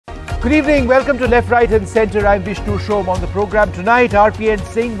Good evening. Welcome to Left, Right and Centre. I'm Vishnu Shom. On the programme tonight, RPN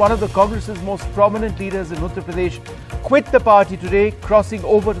Singh, one of the Congress's most prominent leaders in Uttar Pradesh, quit the party today, crossing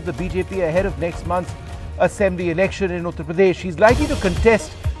over to the BJP ahead of next month's assembly election in Uttar Pradesh. He's likely to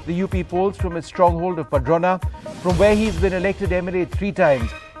contest the UP polls from his stronghold of Padrauna, from where he's been elected MLA 3 times.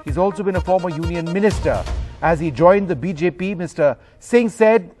 He's also been a former union minister. As he joined the BJP, Mr. Singh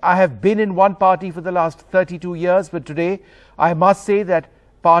said, "I have been in one party for the last 32 years, but today I must say that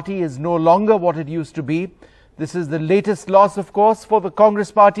party is no longer what it used to be." This is the latest loss, of course, for the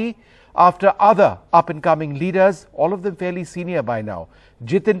Congress party after other up-and-coming leaders, all of them fairly senior by now,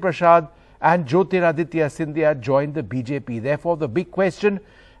 Jitin, Prasada and Jyotiraditya Scindia, joined the BJP. Therefore, the big question,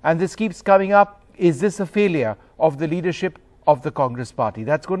 and this keeps coming up, is this a failure of the leadership of the Congress party?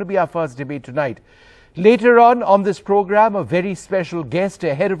 That's going to be our first debate tonight. Later on this program, a very special guest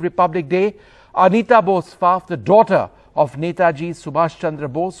ahead of Republic Day, Anita Bose Faf, the daughter of Netaji Subhash Chandra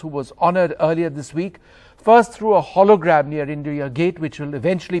Bose, who was honoured earlier this week, first through a hologram near India Gate, which will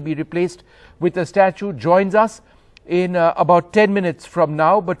eventually be replaced with a statue, joins us in about 10 minutes from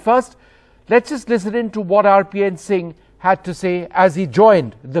now. But first, let's just listen in to what RPN Singh had to say as he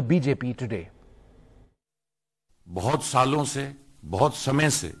joined the BJP today. बहुत सालों से, बहुत समय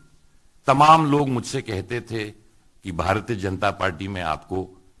से तमाम लोग मुझसे कहते थे कि भारतीय जनता पार्टी में आपको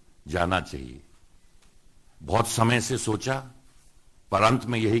जाना चाहिए। बहुत समय से सोचा, पर अंत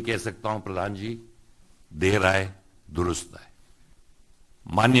में यही कह सकता हूं प्रधान जी, देर आए दुरुस्त आए।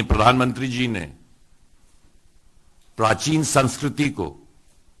 माननीय प्रधानमंत्री जी ने प्राचीन संस्कृति को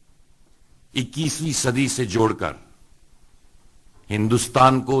 21वीं सदी से जोड़कर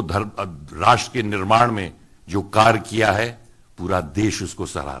हिंदुस्तान को राष्ट्र के निर्माण में जो कार्य किया है, पूरा देश उसको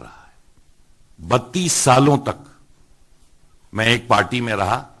सराह रहा है। 32 सालों तक मैं एक पार्टी में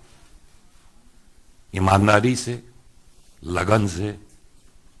रहा, ईमानदारी से, लगन से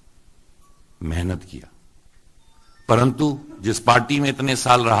मेहनत किया, परंतु जिस पार्टी में इतने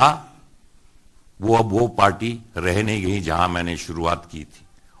साल रहा, वो अब वो पार्टी रह नहीं गई जहां मैंने शुरुआत की थी,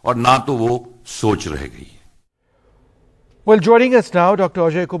 और ना तो वो सोच रह गई है। Well, joining us now, Dr.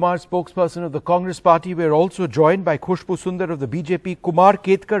 Ajay Kumar, spokesperson of the Congress party. We're also joined by Khushbu Sundar of the BJP, Kumar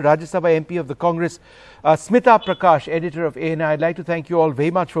Ketkar, Rajya Sabha MP of the Congress, Smita Prakash, editor of ANI. I'd like to thank you all very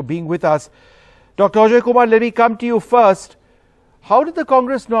much for being with us. Dr. Ajay Kumar, let me come to you first. How did the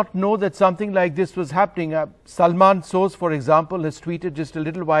Congress not know that something like this was happening? Salman Soos, for example, has tweeted just a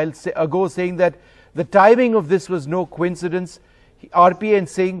little while ago saying that the timing of this was no coincidence. RPN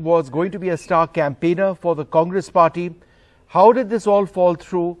Singh was going to be a star campaigner for the Congress party. How did this all fall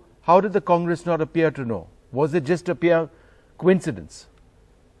through? How did the Congress not appear to know? Was it just a pure coincidence?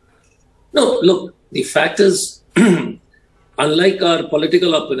 No, look, the fact is, unlike our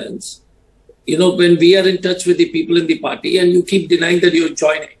political opponents, you know, when we are in touch with the people in the party and you keep denying that you're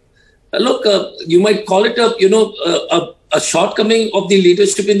joining, look, you might call it a shortcoming of the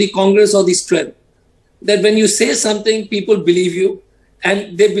leadership in the Congress or the strength. That when you say something, people believe you.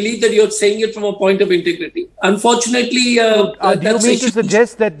 And they believe that you're saying it from a point of integrity. Unfortunately, do you mean to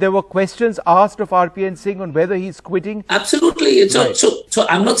suggest that there were questions asked of RPN Singh on whether he's quitting? Absolutely. Right. So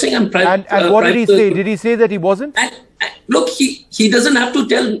I'm not saying I'm private. And what did he say? Did he say that he wasn't? And look, he doesn't have to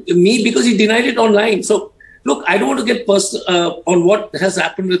tell me because he denied it online. So look, I don't want to get personal on what has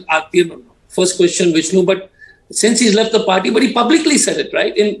happened with RPN. First question, Vishnu, but since he's left the party, but he publicly said it,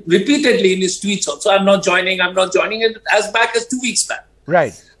 right? Repeatedly in his tweets also, I'm not joining, and as back as 2 weeks back.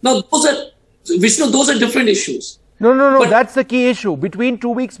 Right. Now, Vishnu, those are different issues. No, but that's the key issue. Between 2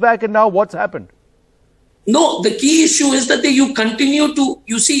 weeks back and now, what's happened? No, the key issue is that you continue to,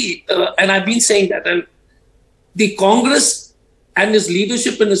 you see, and I've been saying that, and the Congress and his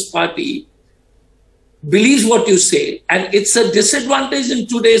leadership in his party believes what you say, and it's a disadvantage in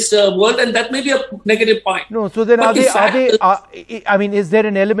today's world, and that may be a negative point. No, so then I mean, is there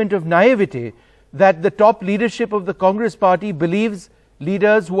an element of naivety that the top leadership of the Congress party believes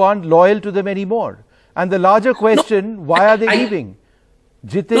leaders who aren't loyal to them anymore? And the larger question, why are they leaving?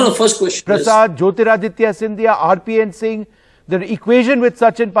 Jitin, first question Prasada, Jyotiraditya Scindia, RPN Singh, the equation with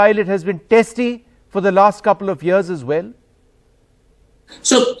Sachin Pilot has been testy for the last couple of years as well.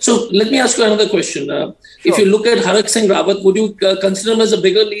 So let me ask you another question. Sure. If you look at Harak Singh Rawat, would you consider him as a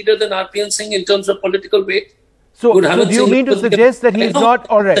bigger leader than RPN Singh in terms of political weight? So do you mean to suggest that he's not?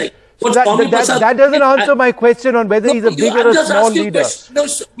 All right. So that doesn't answer my question on whether he's a big or a small leader.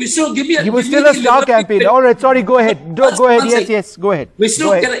 Vishnu, give me he was still a star campaigner. All right, sorry, go ahead. Go ahead. Yes, go ahead. Vishnu,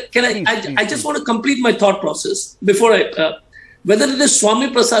 I just want to complete my thought process before I... whether it is Swami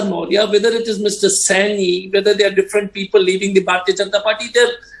Prasad Maurya, whether it is Mr. Saini, whether they are different people leaving the Bharatiya Janata Party,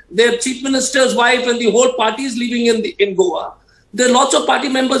 their chief minister's wife and the whole party is leaving in Goa. there are lots of party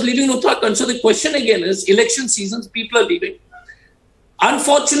members leaving Uttarakhand. So the question again is, election seasons, people are leaving.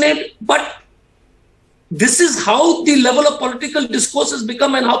 Unfortunate, but this is how the level of political discourse has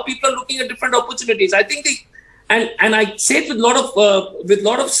become and how people are looking at different opportunities. I think and I say it with a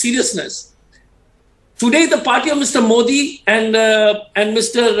lot of seriousness. Today, the party of Mr. Modi and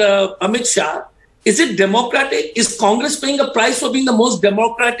Mr. Amit Shah, is it democratic? Is Congress paying a price for being the most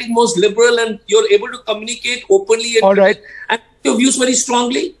democratic, most liberal, and you're able to communicate openly and your views very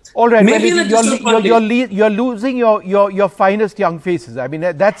strongly? All right, maybe you're losing your finest young faces. I mean,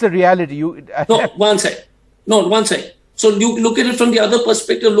 that's a reality. No, one side. So you look at it from the other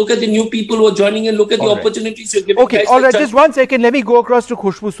perspective. Look at the new people who are joining in. Look at the opportunities you're giving. Okay, all right. Just 1 second. Let me go across to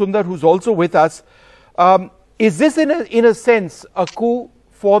Khushbu Sundar, who's also with us. Is this, in a sense, a coup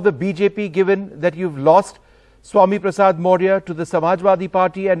for the BJP, given that you've lost Swami Prasad Maurya to the Samajwadi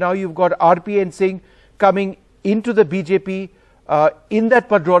Party, and now you've got RPN Singh coming into the BJP in that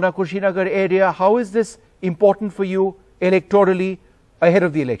Padrauna, Kushinagar area? How is this important for you electorally ahead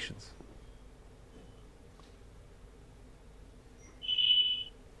of the elections?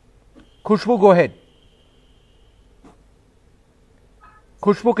 Khushbu, go ahead.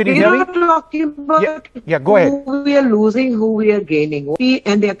 Khushbu, can you hear me? We are talking about go ahead. Who we are losing, who we are gaining.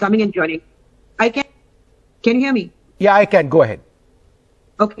 And they are coming and joining. Can you hear me? Yeah, I can. Go ahead.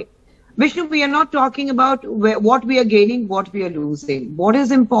 Okay. Vishnu, we are not talking about what we are gaining, what we are losing. What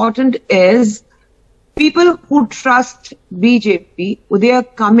is important is people who trust BJP, they are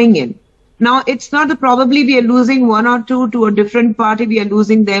coming in. Now, it's not probably we are losing one or two to a different party. We are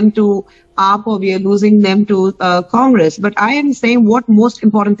losing them to AAP or we are losing them to Congress. But I am saying what most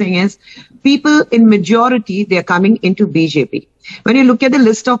important thing is people in majority, they are coming into BJP. When you look at the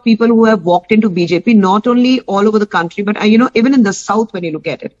list of people who have walked into BJP, not only all over the country, but even in the South, when you look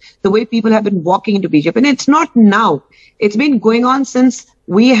at it, the way people have been walking into BJP, and it's not now. It's been going on since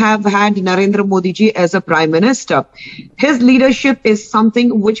we have had Narendra Modi ji as a prime minister. His leadership is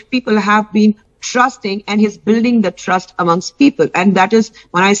something which people have been trusting, and he's building the trust amongst people. And that is,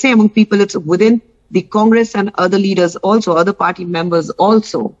 when I say among people, it's within the Congress and other leaders also, other party members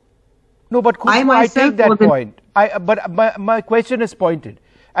also. No, but I take that point. But my question is pointed.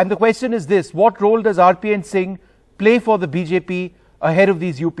 And the question is this: what role does RPN Singh play for the BJP ahead of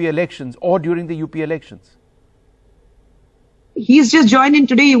these UP elections or during the UP elections? He's just joined in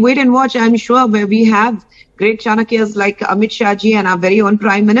today. You wait and watch. I'm sure where we have great Chanakyas like Amit Shah ji and our very own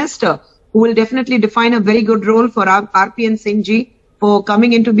Prime Minister, who will definitely define a very good role for RPN Singh ji for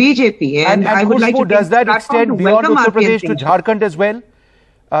coming into BJP. And I would like to does that extend beyond Uttar Pradesh to Jharkhand as well?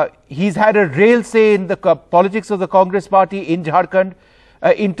 He's had a real say in the politics of the Congress party in Jharkhand.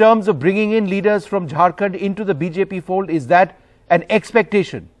 In terms of bringing in leaders from Jharkhand into the BJP fold, is that an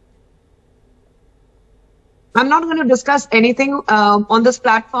expectation? I'm not going to discuss anything on this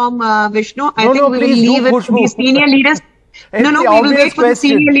platform, Vishnu. I think we will leave it to the senior leaders. We will wait for the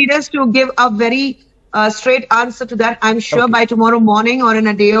senior leaders to give a very straight answer to that. I'm sure by tomorrow morning or in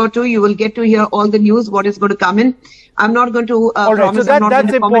a day or two, you will get to hear all the news, what is going to come in. I'm not going to promise, I'm not going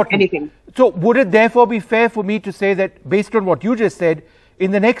to comment anything. So would it therefore be fair for me to say that based on what you just said,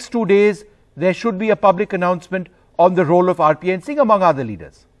 in the next 2 days, there should be a public announcement on the role of RPN Singh among other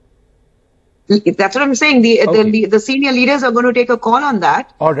leaders? That's what I'm saying. The senior leaders are going to take a call on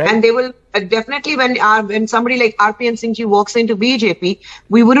that. All right. And they will definitely, when somebody like RPN Singh ji walks into BJP,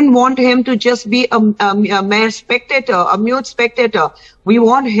 we wouldn't want him to just be a mere spectator, a mute spectator. We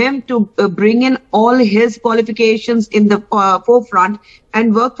want him to bring in all his qualifications in the forefront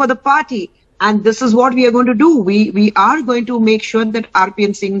and work for the party. And this is what we are going to do. We are going to make sure that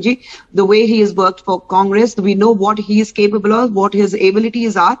RPN Singh ji, the way he has worked for Congress, we know what he is capable of, what his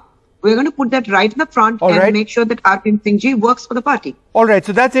abilities are. We're going to put that right in the front and make sure that RPN Singh ji works for the party. All right.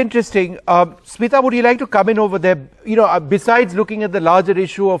 So that's interesting. Smita, would you like to come in over there? You know, besides looking at the larger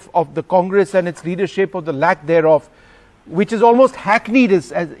issue of the Congress and its leadership or the lack thereof, which is almost hackneyed,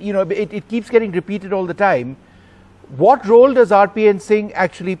 as you know, it keeps getting repeated all the time. What role does RPN Singh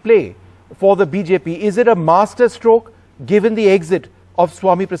actually play for the BJP? Is it a master stroke given the exit of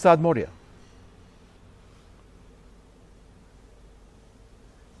Swami Prasad Maurya?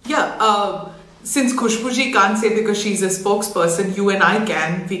 Yeah, since Khushbu ji can't say because she's a spokesperson, you and I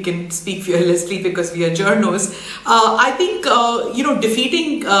can. We can speak fearlessly because we are journos. I think,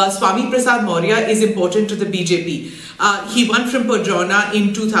 defeating Swami Prasad Maurya is important to the BJP. He won from Padrauna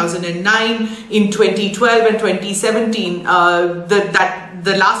in 2009, in 2012 and 2017.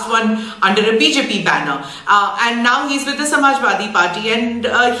 the last one under a BJP banner. And now he's with the Samajwadi Party, and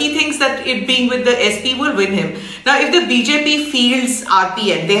he thinks that it being with the SP will win him. Now, if the BJP fields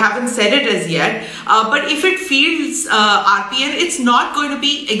RPN, they haven't said it as yet, but if it fields RPN, it's not going to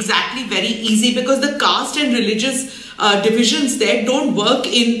be exactly very easy, because the caste and religious divisions there don't work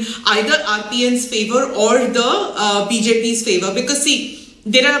in either RPN's favor or the BJP's favor, because see,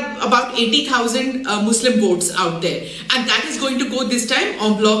 there are about 80,000 Muslim votes out there, and that is going to go this time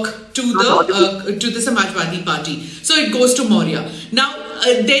en bloc to the Samajwadi Party. So it goes to Maurya. Now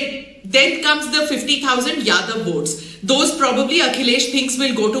then comes the 50,000 Yadav votes. Those probably Akhilesh thinks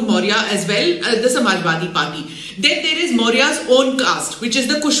will go to Maurya as well, the Samajwadi Party. Then there is Maurya's own caste, which is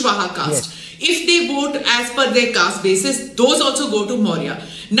the Kushwaha caste. Yes. If they vote as per their caste basis, those also go to Maurya.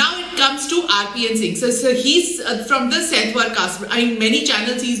 Now it comes to RPN Singh. So he's from the Saintwar caste. In many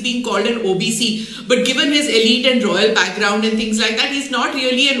channels he's being called an OBC, but given his elite and royal background and things like that, he's not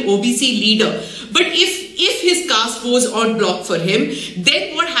really an OBC leader. But if his caste goes en bloc for him,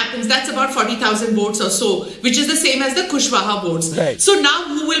 then what happens? That's about 40,000 votes or so, which is the same as the Kushwaha votes. Right. So now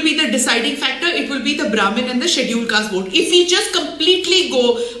who will be the deciding factor? It will be the Brahmin and the scheduled caste vote. If we just completely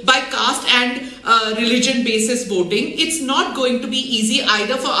go by caste and religion basis voting, it's not going to be easy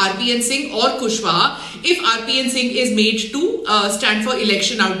either for RPN Singh or Kushwaha if RPN Singh is made to stand for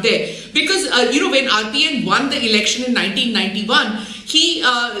election out there. Because, when RPN won the election in 1991,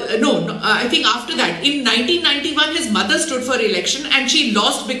 I think after that, in 1991, his mother stood for election and she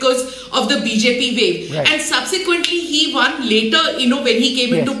lost because of the BJP wave. Right. And subsequently, he won later, when he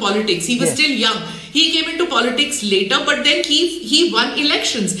came into politics. He was still young. He came into politics later, but then he won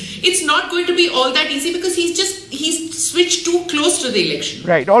elections. It's not going to be all that easy because he's switched too close to the election.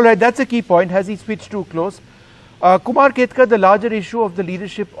 Right. All right. That's a key point. Has he switched too close? Kumar Ketkar, the larger issue of the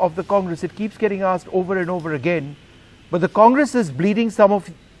leadership of the Congress, it keeps getting asked over and over again. But the Congress is bleeding some of,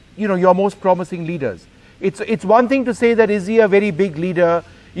 your most promising leaders. It's one thing to say that is he a very big leader?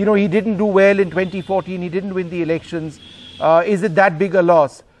 He didn't do well in 2014. He didn't win the elections. Is it that big a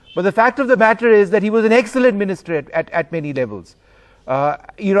loss? But the fact of the matter is that he was an excellent minister at many levels.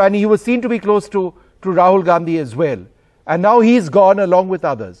 And he was seen to be close to Rahul Gandhi as well. And now he's gone along with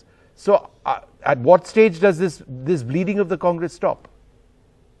others. So at what stage does this bleeding of the Congress stop?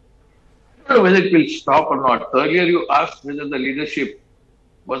 I don't know whether it will stop or not. Earlier you asked whether the leadership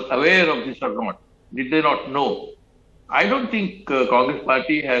was aware of this or not. Did they not know? I don't think Congress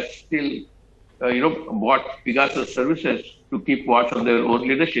party has still, bought Pegasus services to keep watch on their own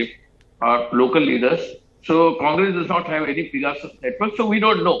leadership or local leaders. So Congress does not have any Pegasus network, so we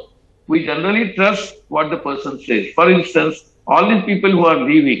don't know. We generally trust what the person says. For instance, all these people who are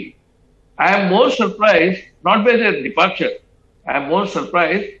leaving, I am more surprised not by their departure. I am more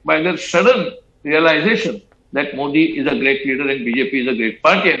surprised by their sudden realization that Modi is a great leader and BJP is a great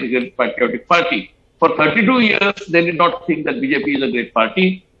party and a great patriotic party. For 32 years, they did not think that BJP is a great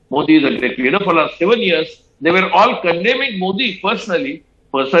party. Modi is a great leader. For the last 7 years, they were all condemning Modi personally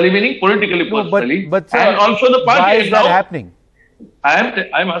meaning politically personally, but sir, and also the party. Why is that happening?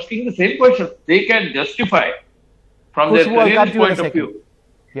 I am asking the same question. They can justify from their career point of view.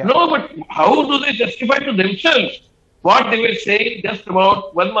 Yeah. No, but how do they justify to themselves what they were saying just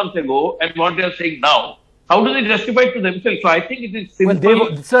about 1 month ago and what they are saying now? How do they justify it to themselves? So I think it is simple.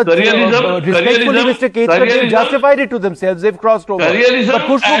 Respectfully, Mr. Ketkar, they justified it to themselves. They've crossed over. But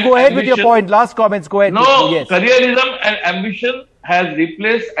Khushbu, go ahead with your point. Last comments, go ahead. No, yes. Careerism and ambition has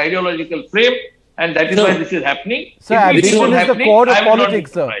replaced ideological frame, and that is why this is happening. Sir, ambition is the core of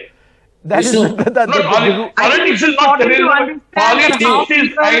politics, sir. That is politics is not careerism. Politics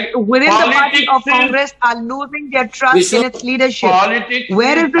is within the party of Congress are losing their trust in its leadership.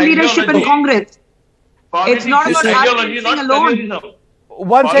 Where is the leadership in Congress? It's not about ideology, not alone.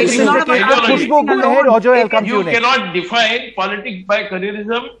 One second, Khushbu, go ahead, Ojoy, I'll come to you next. You cannot define politics by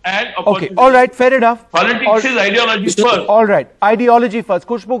careerism and opportunism. Okay, all right, fair enough. Politics is ideology first. All right, ideology first.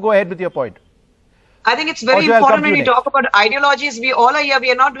 Khushbu, go ahead with your point. I think it's very important when we talk about ideologies. We all are here.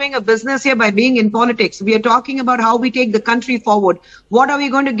 We are not doing a business here by being in politics. We are talking about how we take the country forward. What are we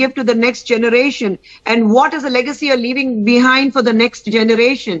going to give to the next generation? And what is the legacy you're leaving behind for the next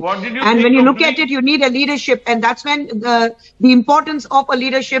generation? And when you look at it, you need a leadership. And that's when the importance of a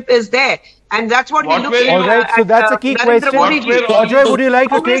leadership is there. And that's what we look at. All right, so that's a key question. Ajay, would you like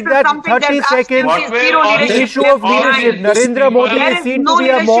to take that 30 seconds? The issue of leadership. Narendra Modi is seen to be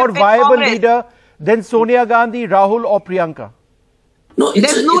a more viable leader than Sonia Gandhi, Rahul or Priyanka. No,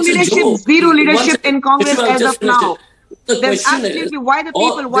 there's no leadership, zero leadership in Congress as of now. the Then question absolutely, is, why the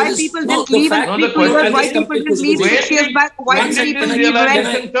people? Why people didn't leave in 3 years? Why people didn't leave 6 years back? Why didn't people leave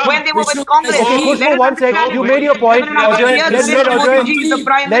when they were with Congress? Okay, Khushbu, one second. You made your point. Let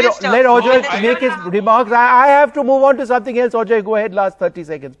Ajay make his remarks. I have to move on to something else. Ajay, go ahead. Last 30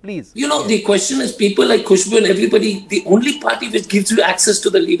 seconds, please. You know, the question is, people like Khushbu and everybody, the only party which gives you access to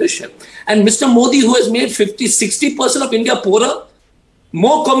the leadership. And Mr. Modi, who has made 60% of India poorer,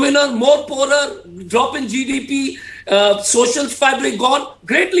 more communal, more poorer, drop in GDP, social fabric gone,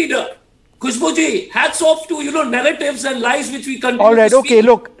 great leader. Khushbu ji, hats off to, narratives and lies which we continue All right, to okay, speak.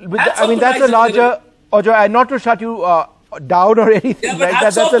 look, I mean, that's a larger, Ajay, not to shut you down or anything, Yeah,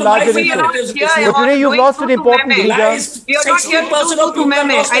 right? That's a larger issue. But today you've lost an important leader. We are not here to do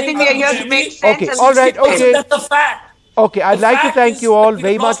meme. I think we are here to make sense. Okay, all right, okay. That's a fact. Okay, I'd like to thank you all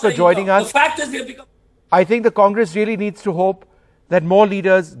very much for joining us. The fact is we have become... I think the Congress really needs to hope that more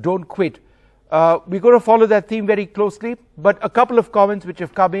leaders don't quit. We're going to follow that theme very closely, but a couple of comments which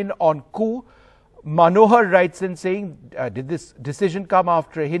have come in on coup. Manohar writes in saying, did this decision come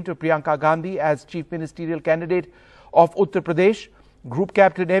after a hint of Priyanka Gandhi as chief ministerial candidate of Uttar Pradesh? Group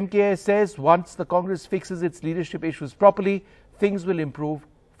Captain MK says once the Congress fixes its leadership issues properly, things will improve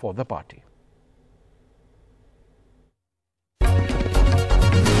for the party.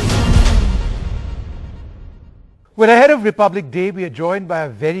 Well, ahead of Republic Day, we are joined by a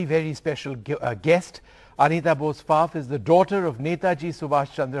very, very special guest. Anita Bose Pfaff is the daughter of Netaji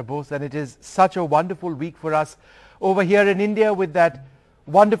Subhash Chandra Bose, and it is such a wonderful week for us over here in India with that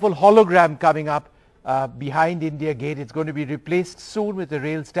wonderful hologram coming up behind India Gate. It's going to be replaced soon with a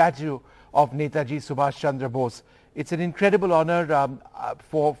real statue of Netaji Subhash Chandra Bose. It's an incredible honor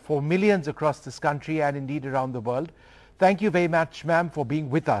for millions across this country and indeed around the world. Thank you very much, ma'am, for being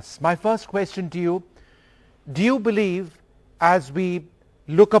with us. My first question to you, do you believe, as we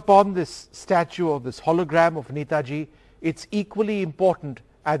look upon this statue or this hologram of Netaji, it's equally important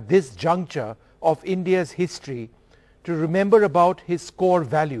at this juncture of India's history to remember about his core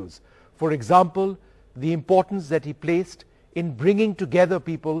values? For example, the importance that he placed in bringing together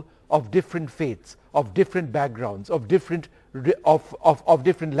people of different faiths, of different backgrounds, of different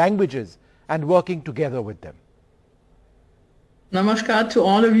languages, and working together with them. Namaskar to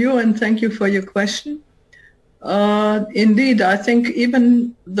all of you, and thank you for your question. Indeed, I think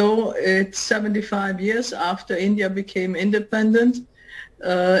even though it's 75 years after India became independent,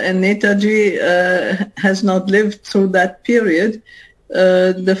 and Netaji has not lived through that period,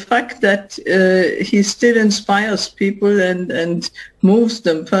 the fact that he still inspires people and moves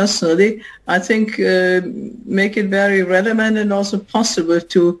them personally, I think make it very relevant and also possible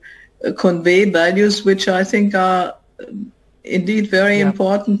to convey values which I think are indeed very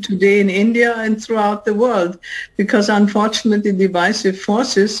important today in India and throughout the world, because unfortunately divisive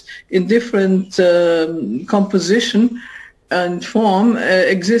forces in different composition and form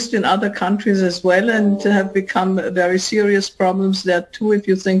exist in other countries as well and have become very serious problems there too, if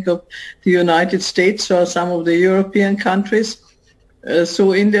you think of the United States or some of the European countries.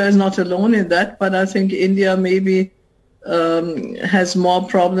 So India is not alone in that, but I think India maybe has more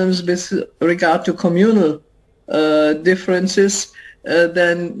problems with regard to communal differences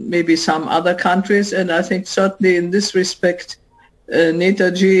than maybe some other countries, and I think certainly in this respect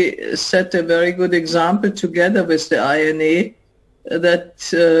Netaji set a very good example together with the INA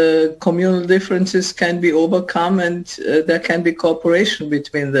that communal differences can be overcome and there can be cooperation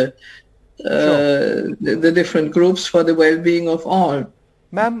between the different groups for the well-being of all.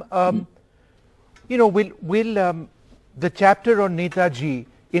 Ma'am, will the chapter on Netaji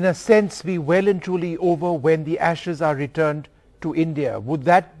in a sense be well and truly over when the ashes are returned to India? Would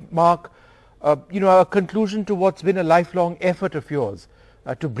that mark a conclusion to what's been a lifelong effort of yours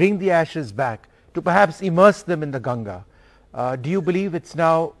to bring the ashes back, to perhaps immerse them in the Ganga? Do you believe it's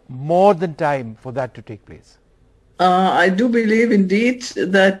now more than time for that to take place? I do believe indeed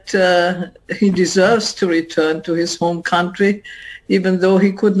that he deserves to return to his home country, even though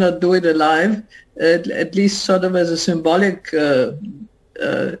he could not do it alive, at least sort of as a symbolic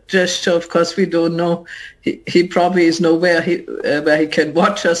gesture. Of course, we don't know. He probably is nowhere where he can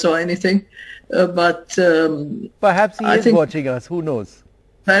watch us or anything. But perhaps he is watching us. Who knows?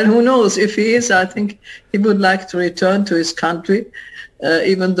 Well, who knows? If he is, I think he would like to return to his country,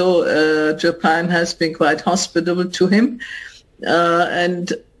 even though Japan has been quite hospitable to him.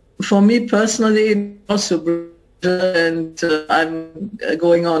 And for me personally, also, and I'm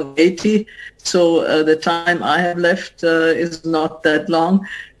going on 80, so the time I have left is not that long,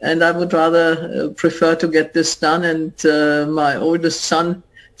 and I would rather prefer to get this done. And my oldest son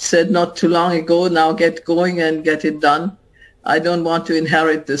said not too long ago, now get going and get it done. I don't want to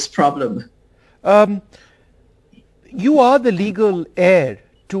inherit this problem. you are the legal heir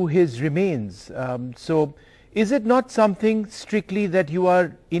to his remains. So is it not something strictly that you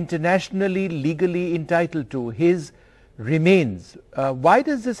are internationally legally entitled to, his remains? Why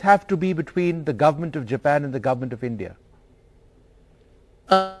does this have to be between the government of Japan and the government of India?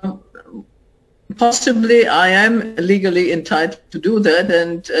 Possibly I am legally entitled to do that,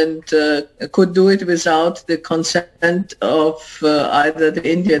 and could do it without the consent of either the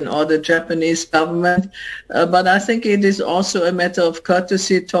Indian or the Japanese government. But I think it is also a matter of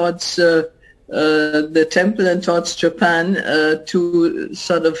courtesy towards the temple and towards Japan to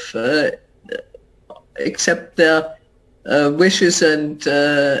sort of accept their wishes, and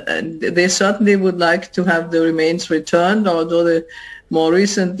they certainly would like to have the remains returned, although more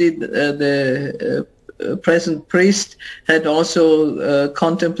recently the present priest had also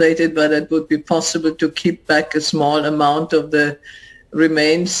contemplated whether it would be possible to keep back a small amount of the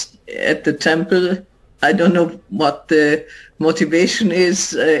remains at the temple. I don't know what the motivation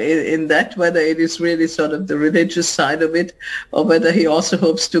is in that, whether it is really sort of the religious side of it, or whether he also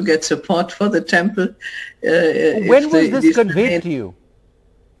hopes to get support for the temple. When was this conveyed to you?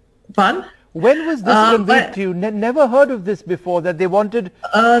 Pardon? When was this conveyed to you? Never heard of this before, that they wanted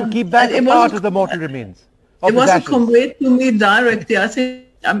to keep back a part of the mortal remains. It wasn't conveyed to me directly. I think,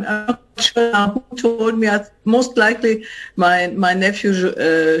 I'm not sure who told me. Most likely my nephew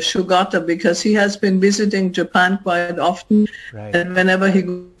Shugata, because he has been visiting Japan quite often. Right. And whenever he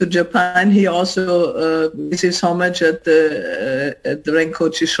goes to Japan, he also pays homage at the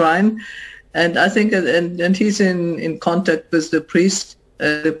Renkoji shrine. And I think, and he's in contact with the priest,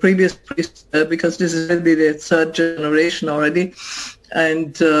 the previous priest, because this is really the third generation already.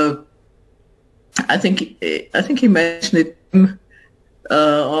 And I think he mentioned it.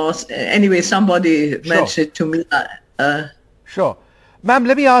 Or anyway, somebody mentioned it to me. Sure. Ma'am,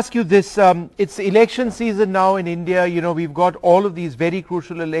 let me ask you this. It's election season now in India. You know, we've got all of these very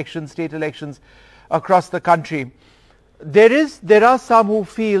crucial elections, state elections across the country. There are some who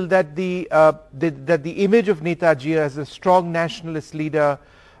feel that the image of Netaji as a strong nationalist leader,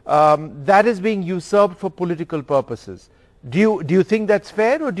 that is being usurped for political purposes. Do you think that's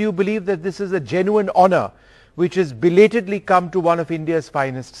fair, or do you believe that this is a genuine honor which has belatedly come to one of India's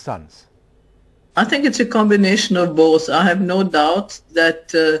finest sons? I think it's a combination of both. I have no doubt that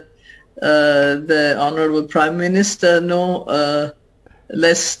the Honorable Prime Minister, no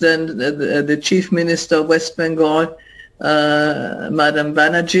less than the Chief Minister of West Bengal, Madam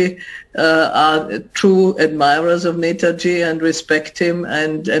Banerjee, are true admirers of Netaji and respect him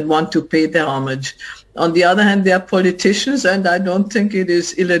and want to pay their homage. On the other hand, they are politicians, and I don't think it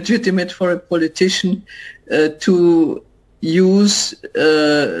is illegitimate for a politician to use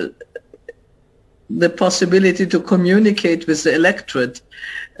the possibility to communicate with the electorate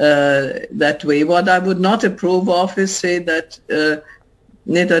that way. What I would not approve of is say that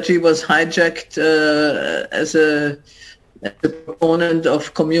Netaji was hijacked as a proponent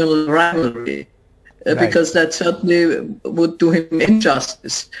of communal rivalry, because that certainly would do him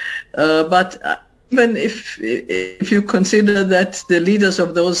injustice. But even if you consider that the leaders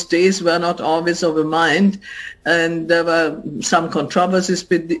of those days were not always of a mind, and there were some controversies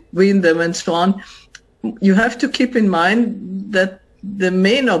between them and so on, you have to keep in mind that the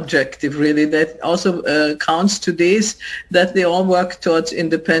main objective really that also counts today is that they all work towards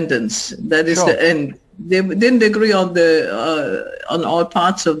independence. That is the end. They didn't agree on on all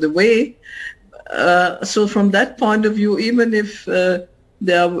parts of the way. So from that point of view, even if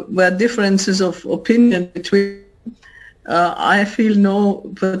there were differences of opinion between, I feel no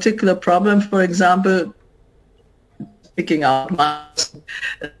particular problem. For example, picking out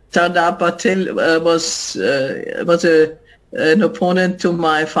Sardar Patel was an opponent to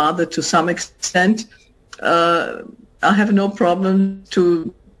my father to some extent. I have no problem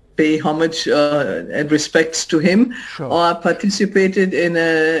to pay homage and respects to him. Sure. Or I participated in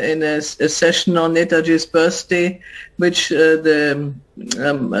a session on Netaji's birthday, which the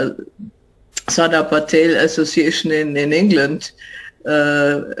Sardar Patel Association in England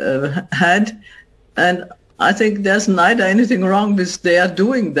had, and I think there's neither anything wrong with their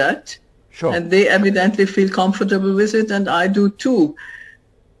doing that. Sure. And they evidently feel comfortable with it, and I do too.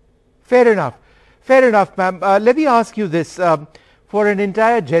 Fair enough. Fair enough, ma'am. Let me ask you this. For an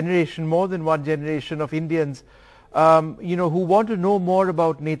entire generation, more than one generation of Indians, who want to know more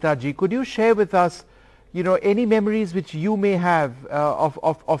about Netaji, could you share with us, any memories which you may have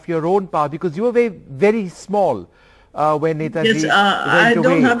of your own past? Because you were very small when Netaji went I away.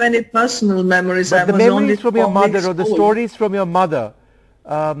 don't have any personal memories. But the memories from your mother, or the stories from your mother,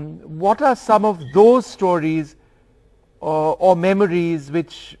 what are some of those stories or memories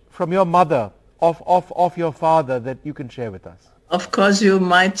which from your mother of your father that you can share with us? Of course, you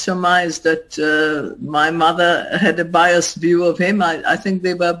might surmise that my mother had a biased view of him. I think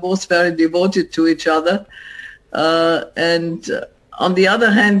they were both very devoted to each other. And on the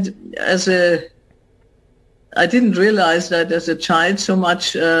other hand, I didn't realize that as a child so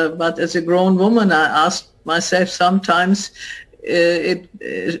much, but as a grown woman, I asked myself sometimes,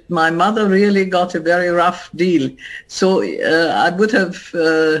 my mother really got a very rough deal. So I would have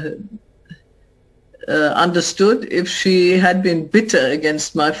understood if she had been bitter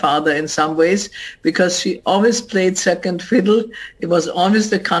against my father in some ways, because she always played second fiddle. It was always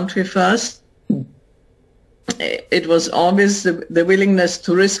the country first. It was always the willingness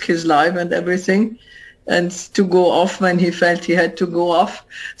to risk his life and everything, and to go off when he felt he had to go off.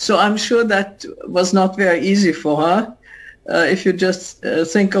 So I'm sure that was not very easy for her. If you just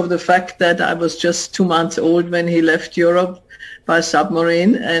think of the fact that I was just 2 months old when he left Europe by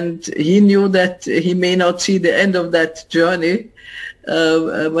submarine, and he knew that he may not see the end of that journey.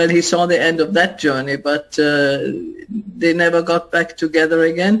 Well, he saw the end of that journey, but they never got back together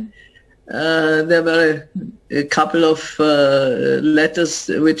again. There were a couple of letters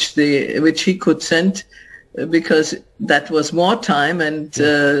which he could send, because that was wartime, and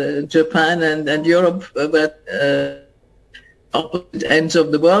Japan and Europe were opposite ends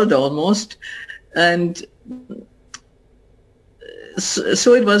of the world almost, and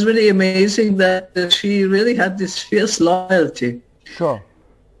so it was really amazing that she really had this fierce loyalty. Sure.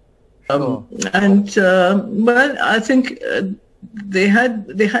 And well, I think they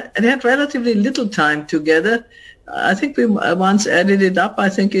had relatively little time together. I think we once added it up. I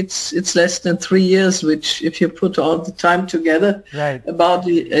think it's less than 3 years, which, if you put all the time together, right, about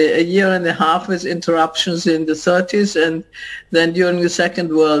a year and a half with interruptions in the 30s, and then during the Second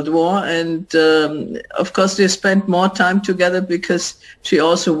World War. And of course, they spent more time together because she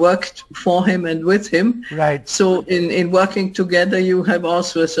also worked for him and with him. Right. So in working together, you have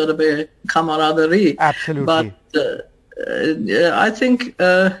also a sort of a camaraderie. Absolutely. But I think.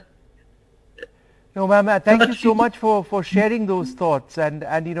 No, ma'am, thank you so much for sharing those thoughts, and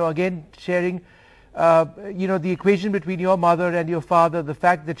again, sharing, the equation between your mother and your father, the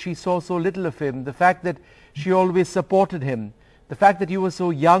fact that she saw so little of him, the fact that she always supported him, the fact that you were so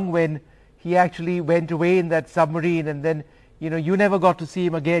young when he actually went away in that submarine, and then, you never got to see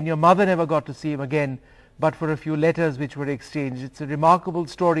him again, your mother never got to see him again, but for a few letters which were exchanged. It's a remarkable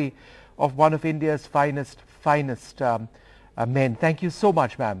story of one of India's finest men. Thank you so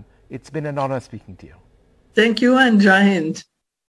much, ma'am. It's been an honor speaking to you. Thank you, and Jai Hind.